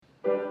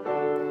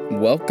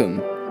Welcome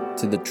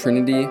to the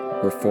Trinity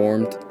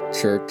Reformed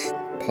Church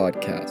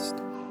podcast.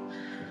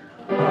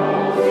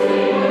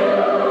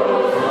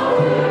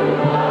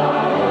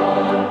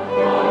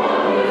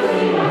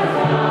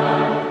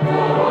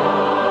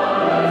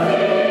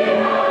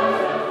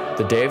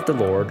 The Day of the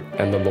Lord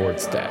and the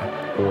Lord's Day,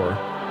 or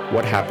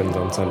What Happens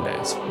on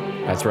Sundays,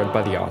 as read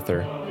by the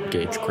author,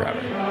 Gage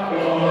Crowder.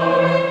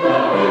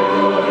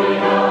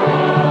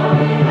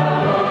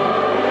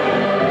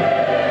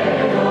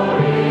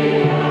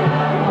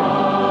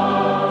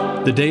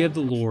 The Day of the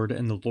Lord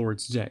and the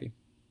Lord's Day,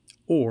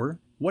 or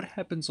What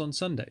Happens on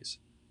Sundays.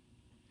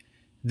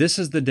 This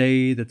is the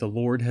day that the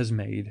Lord has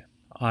made.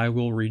 I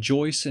will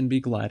rejoice and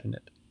be glad in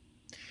it.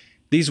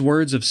 These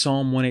words of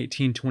Psalm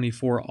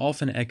 118:24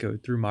 often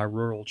echoed through my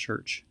rural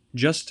church,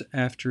 just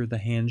after the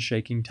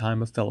handshaking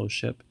time of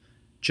fellowship,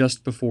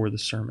 just before the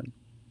sermon,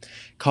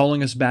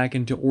 calling us back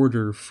into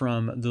order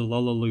from the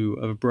lullaby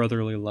of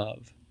brotherly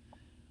love.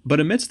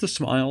 But amidst the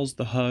smiles,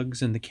 the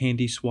hugs, and the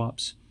candy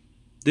swaps,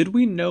 did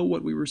we know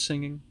what we were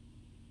singing?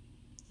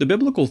 The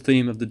biblical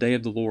theme of the Day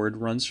of the Lord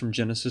runs from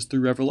Genesis through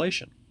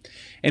Revelation,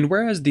 and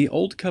whereas the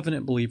Old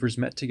Covenant believers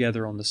met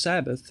together on the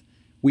Sabbath,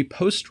 we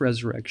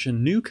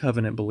post-resurrection New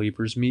Covenant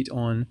believers meet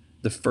on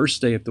the first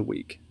day of the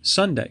week,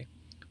 Sunday,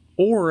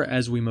 or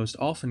as we most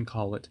often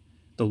call it,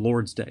 the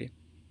Lord's Day.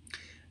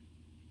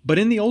 But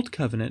in the Old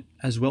Covenant,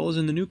 as well as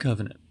in the New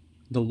Covenant,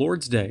 the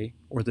Lord's Day,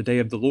 or the Day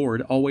of the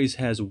Lord, always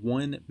has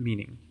one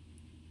meaning: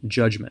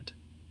 judgment.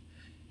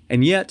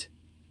 And yet,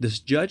 this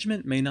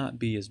judgment may not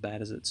be as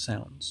bad as it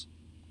sounds.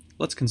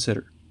 Let's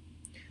consider.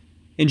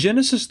 In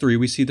Genesis 3,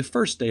 we see the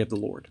first day of the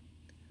Lord.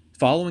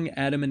 Following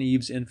Adam and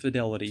Eve's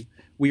infidelity,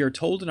 we are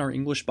told in our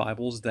English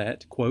Bibles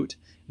that, quote,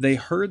 they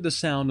heard the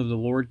sound of the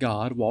Lord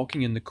God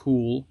walking in the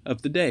cool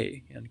of the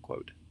day, end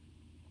quote.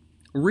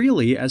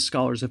 Really, as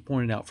scholars have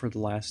pointed out for the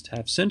last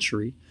half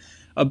century,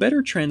 a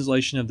better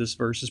translation of this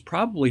verse is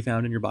probably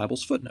found in your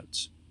Bible's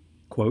footnotes.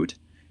 Quote,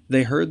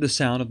 they heard the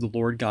sound of the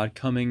Lord God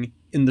coming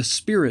in the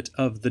spirit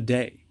of the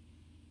day.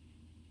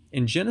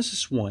 In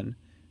Genesis 1,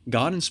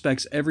 God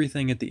inspects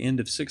everything at the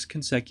end of 6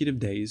 consecutive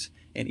days,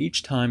 and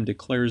each time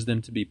declares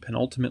them to be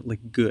penultimately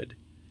good,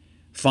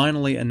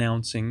 finally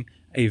announcing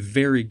a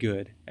very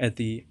good at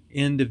the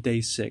end of day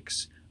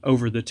 6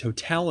 over the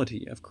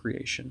totality of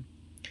creation.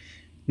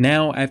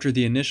 Now, after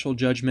the initial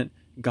judgment,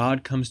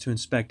 God comes to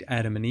inspect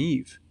Adam and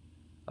Eve.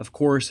 Of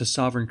course, as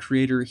sovereign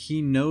creator,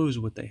 he knows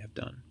what they have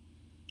done.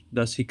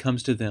 Thus he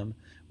comes to them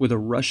with a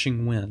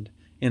rushing wind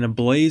and a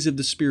blaze of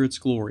the Spirit's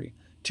glory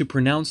to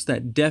pronounce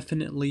that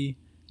definitely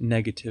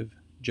negative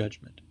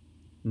judgment.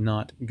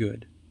 Not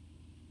good.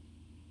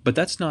 But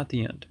that's not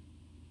the end.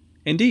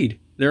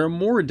 Indeed, there are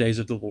more days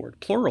of the Lord,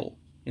 plural,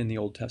 in the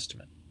Old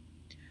Testament.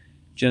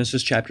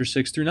 Genesis chapter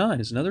 6 through 9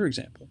 is another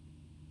example.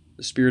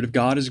 The Spirit of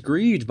God is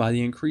grieved by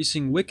the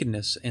increasing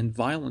wickedness and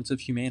violence of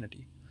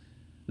humanity.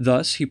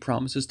 Thus, he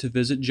promises to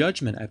visit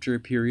judgment after a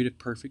period of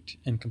perfect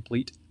and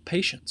complete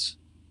patience,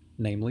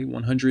 namely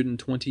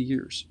 120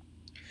 years.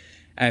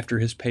 After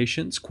his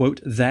patience, quote,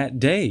 that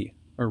day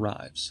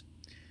arrives,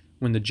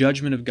 when the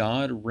judgment of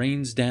God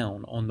rains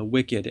down on the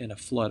wicked in a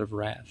flood of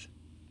wrath.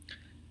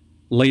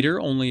 Later,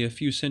 only a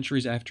few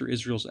centuries after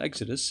Israel's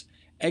exodus,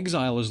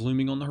 exile is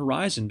looming on the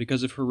horizon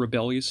because of her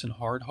rebellious and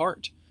hard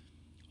heart.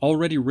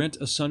 Already rent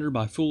asunder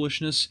by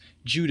foolishness,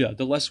 Judah,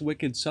 the less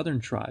wicked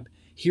southern tribe,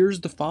 hears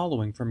the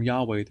following from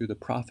Yahweh through the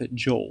prophet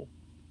Joel.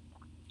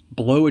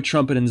 Blow a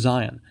trumpet in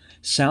Zion,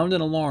 sound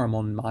an alarm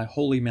on my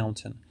holy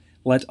mountain.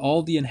 Let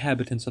all the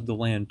inhabitants of the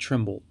land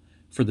tremble,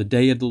 for the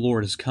day of the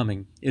Lord is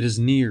coming. It is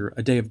near,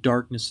 a day of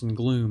darkness and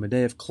gloom, a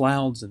day of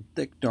clouds and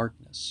thick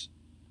darkness.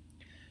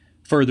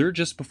 Further,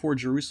 just before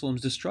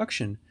Jerusalem's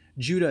destruction,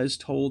 Judah is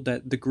told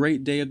that the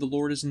great day of the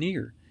Lord is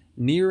near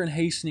and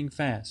hastening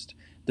fast.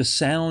 The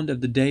sound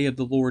of the day of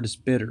the Lord is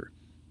bitter.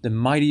 The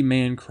mighty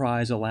man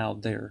cries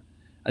aloud there.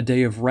 A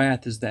day of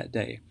wrath is that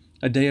day,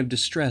 a day of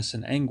distress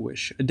and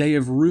anguish, a day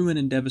of ruin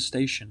and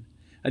devastation,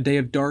 a day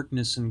of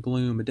darkness and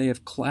gloom, a day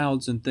of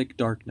clouds and thick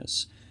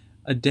darkness,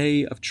 a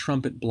day of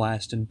trumpet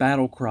blast and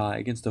battle cry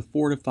against the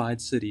fortified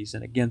cities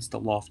and against the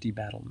lofty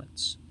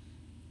battlements.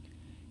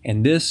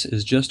 And this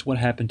is just what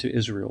happened to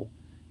Israel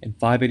in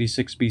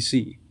 586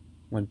 BC,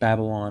 when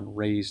Babylon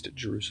razed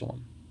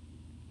Jerusalem.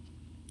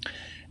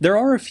 There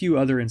are a few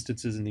other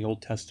instances in the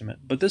Old Testament,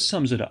 but this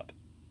sums it up.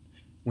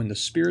 When the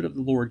Spirit of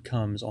the Lord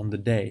comes on the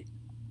day,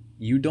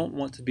 you don't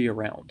want to be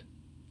around,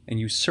 and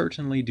you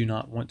certainly do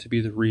not want to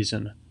be the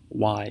reason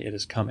why it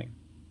is coming.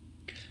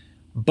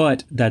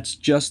 But that's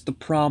just the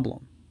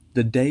problem.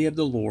 The day of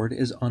the Lord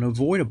is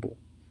unavoidable.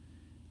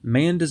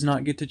 Man does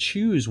not get to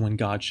choose when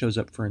God shows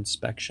up for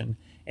inspection,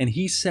 and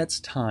he sets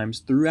times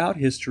throughout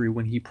history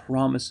when he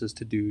promises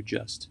to do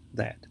just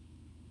that.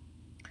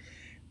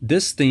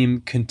 This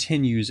theme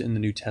continues in the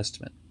New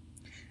Testament.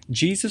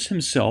 Jesus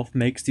himself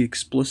makes the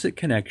explicit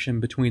connection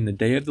between the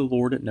day of the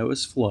Lord at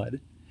Noah's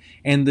flood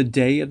and the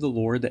day of the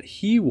Lord that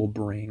he will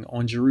bring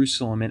on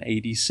Jerusalem in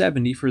AD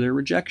 70 for their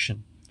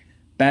rejection,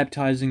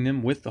 baptizing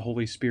them with the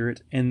Holy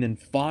Spirit and then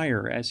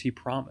fire as he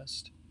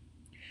promised.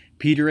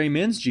 Peter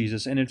amens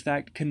Jesus and in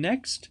fact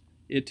connects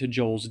it to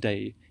Joel's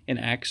day in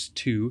Acts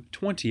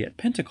 2:20 at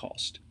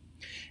Pentecost,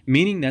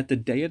 meaning that the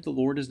day of the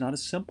Lord is not a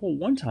simple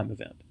one-time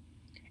event.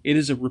 It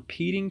is a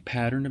repeating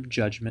pattern of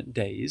judgment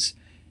days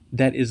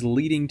that is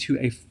leading to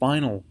a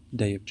final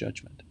day of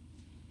judgment.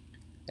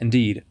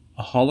 Indeed,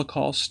 a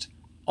Holocaust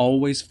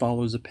always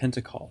follows a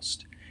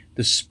Pentecost.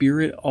 The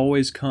Spirit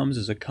always comes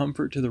as a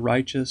comfort to the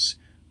righteous,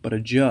 but a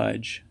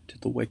judge to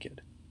the wicked.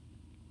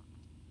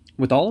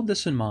 With all of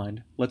this in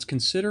mind, let's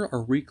consider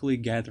our weekly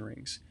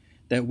gatherings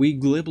that we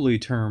glibly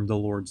term the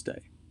Lord's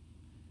Day.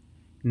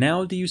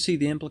 Now, do you see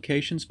the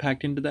implications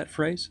packed into that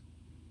phrase?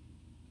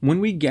 When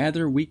we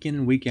gather week in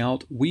and week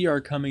out, we are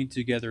coming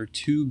together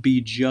to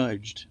be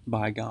judged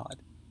by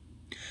God.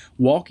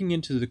 Walking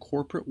into the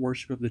corporate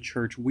worship of the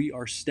church, we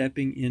are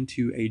stepping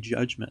into a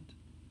judgment.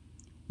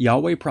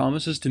 Yahweh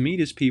promises to meet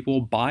His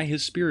people by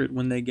His Spirit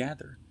when they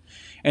gather.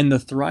 And the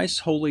thrice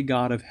holy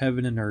God of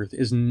heaven and earth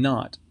is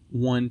not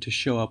one to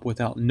show up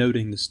without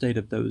noting the state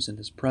of those in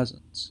His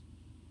presence.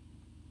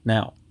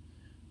 Now,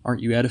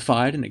 aren't you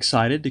edified and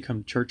excited to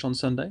come to church on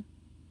Sunday?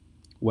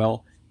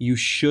 Well, you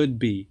should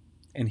be,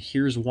 and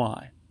here's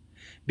why.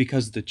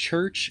 Because the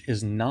church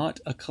is not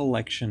a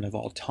collection of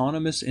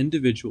autonomous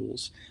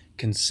individuals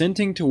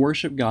consenting to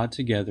worship God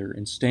together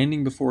and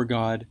standing before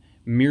God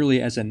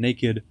merely as a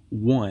naked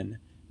one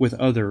with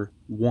other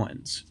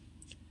ones.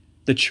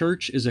 The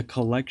church is a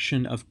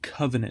collection of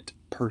covenant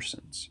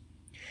persons.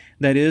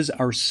 That is,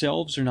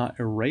 ourselves are not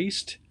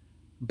erased,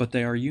 but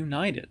they are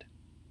united.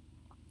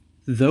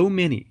 Though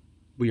many,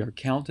 we are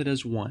counted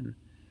as one,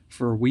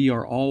 for we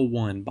are all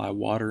one by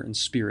water and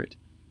spirit.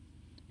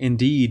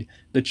 Indeed,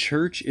 the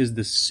church is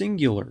the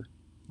singular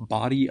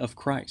body of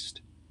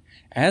Christ.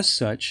 As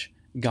such,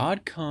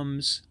 God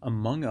comes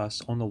among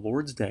us on the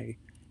Lord's Day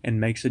and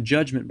makes a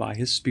judgment by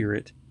His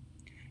Spirit,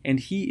 and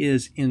He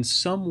is in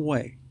some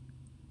way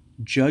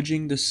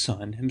judging the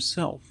Son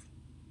Himself.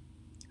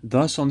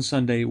 Thus, on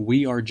Sunday,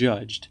 we are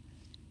judged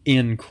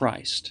in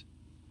Christ.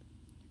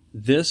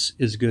 This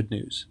is good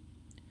news.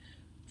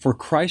 For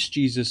Christ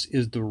Jesus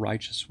is the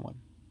righteous one,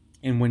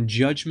 and when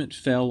judgment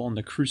fell on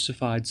the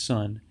crucified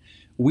Son,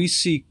 we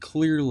see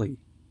clearly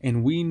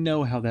and we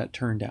know how that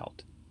turned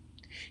out.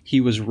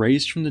 He was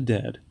raised from the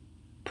dead,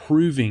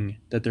 proving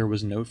that there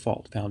was no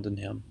fault found in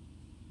Him.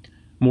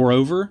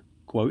 Moreover,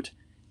 quote,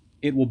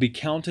 "It will be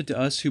counted to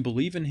us who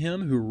believe in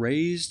Him who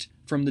raised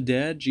from the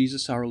dead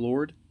Jesus our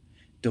Lord,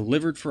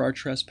 delivered for our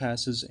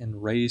trespasses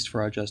and raised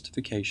for our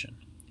justification."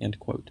 End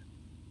quote.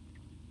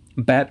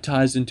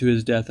 Baptized into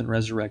His death and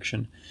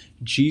resurrection,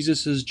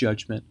 Jesus'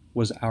 judgment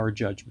was our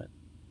judgment.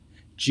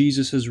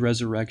 Jesus'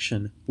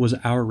 resurrection was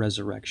our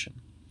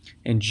resurrection.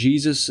 And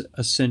Jesus'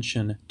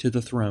 ascension to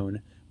the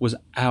throne was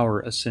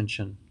our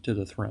ascension to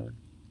the throne.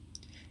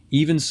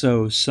 Even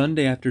so,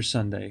 Sunday after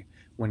Sunday,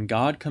 when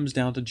God comes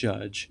down to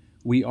judge,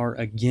 we are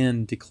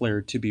again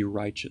declared to be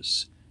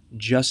righteous,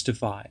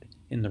 justified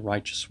in the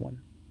righteous one.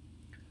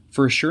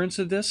 For assurance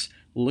of this,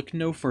 look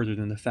no further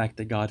than the fact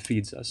that God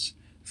feeds us.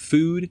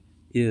 Food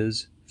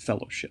is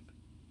fellowship.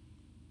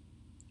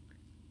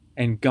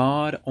 And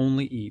God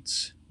only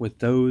eats with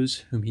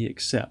those whom He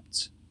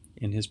accepts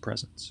in His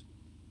presence.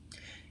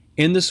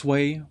 In this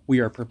way, we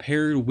are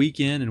prepared week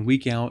in and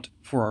week out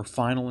for our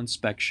final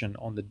inspection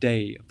on the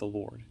day of the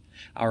Lord,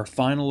 our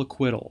final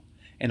acquittal,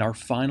 and our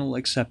final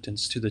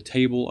acceptance to the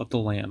table of the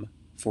Lamb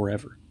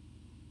forever.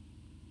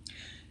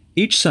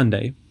 Each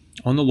Sunday,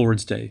 on the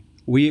Lord's Day,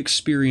 we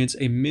experience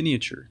a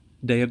miniature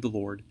day of the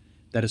Lord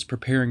that is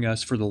preparing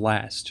us for the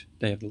last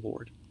day of the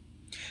Lord.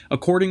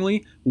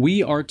 Accordingly,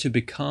 we are to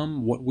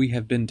become what we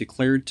have been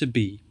declared to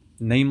be,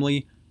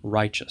 namely,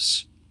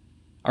 righteous.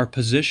 Our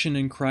position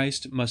in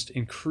Christ must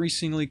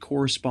increasingly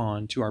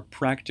correspond to our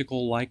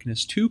practical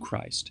likeness to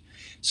Christ,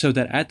 so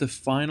that at the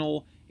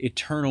final,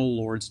 eternal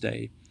Lord's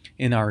Day,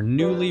 in our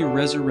newly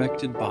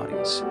resurrected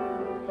bodies,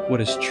 what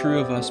is true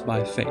of us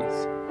by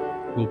faith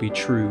will be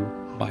true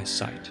by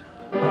sight.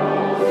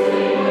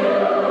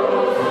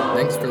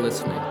 Thanks for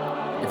listening.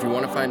 If you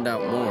want to find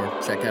out more,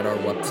 check out our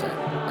website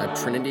at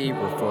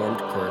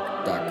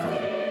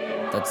trinityreformedkirk.com.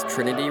 That's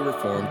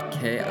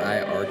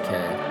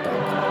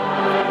trinityreformedkirk.com.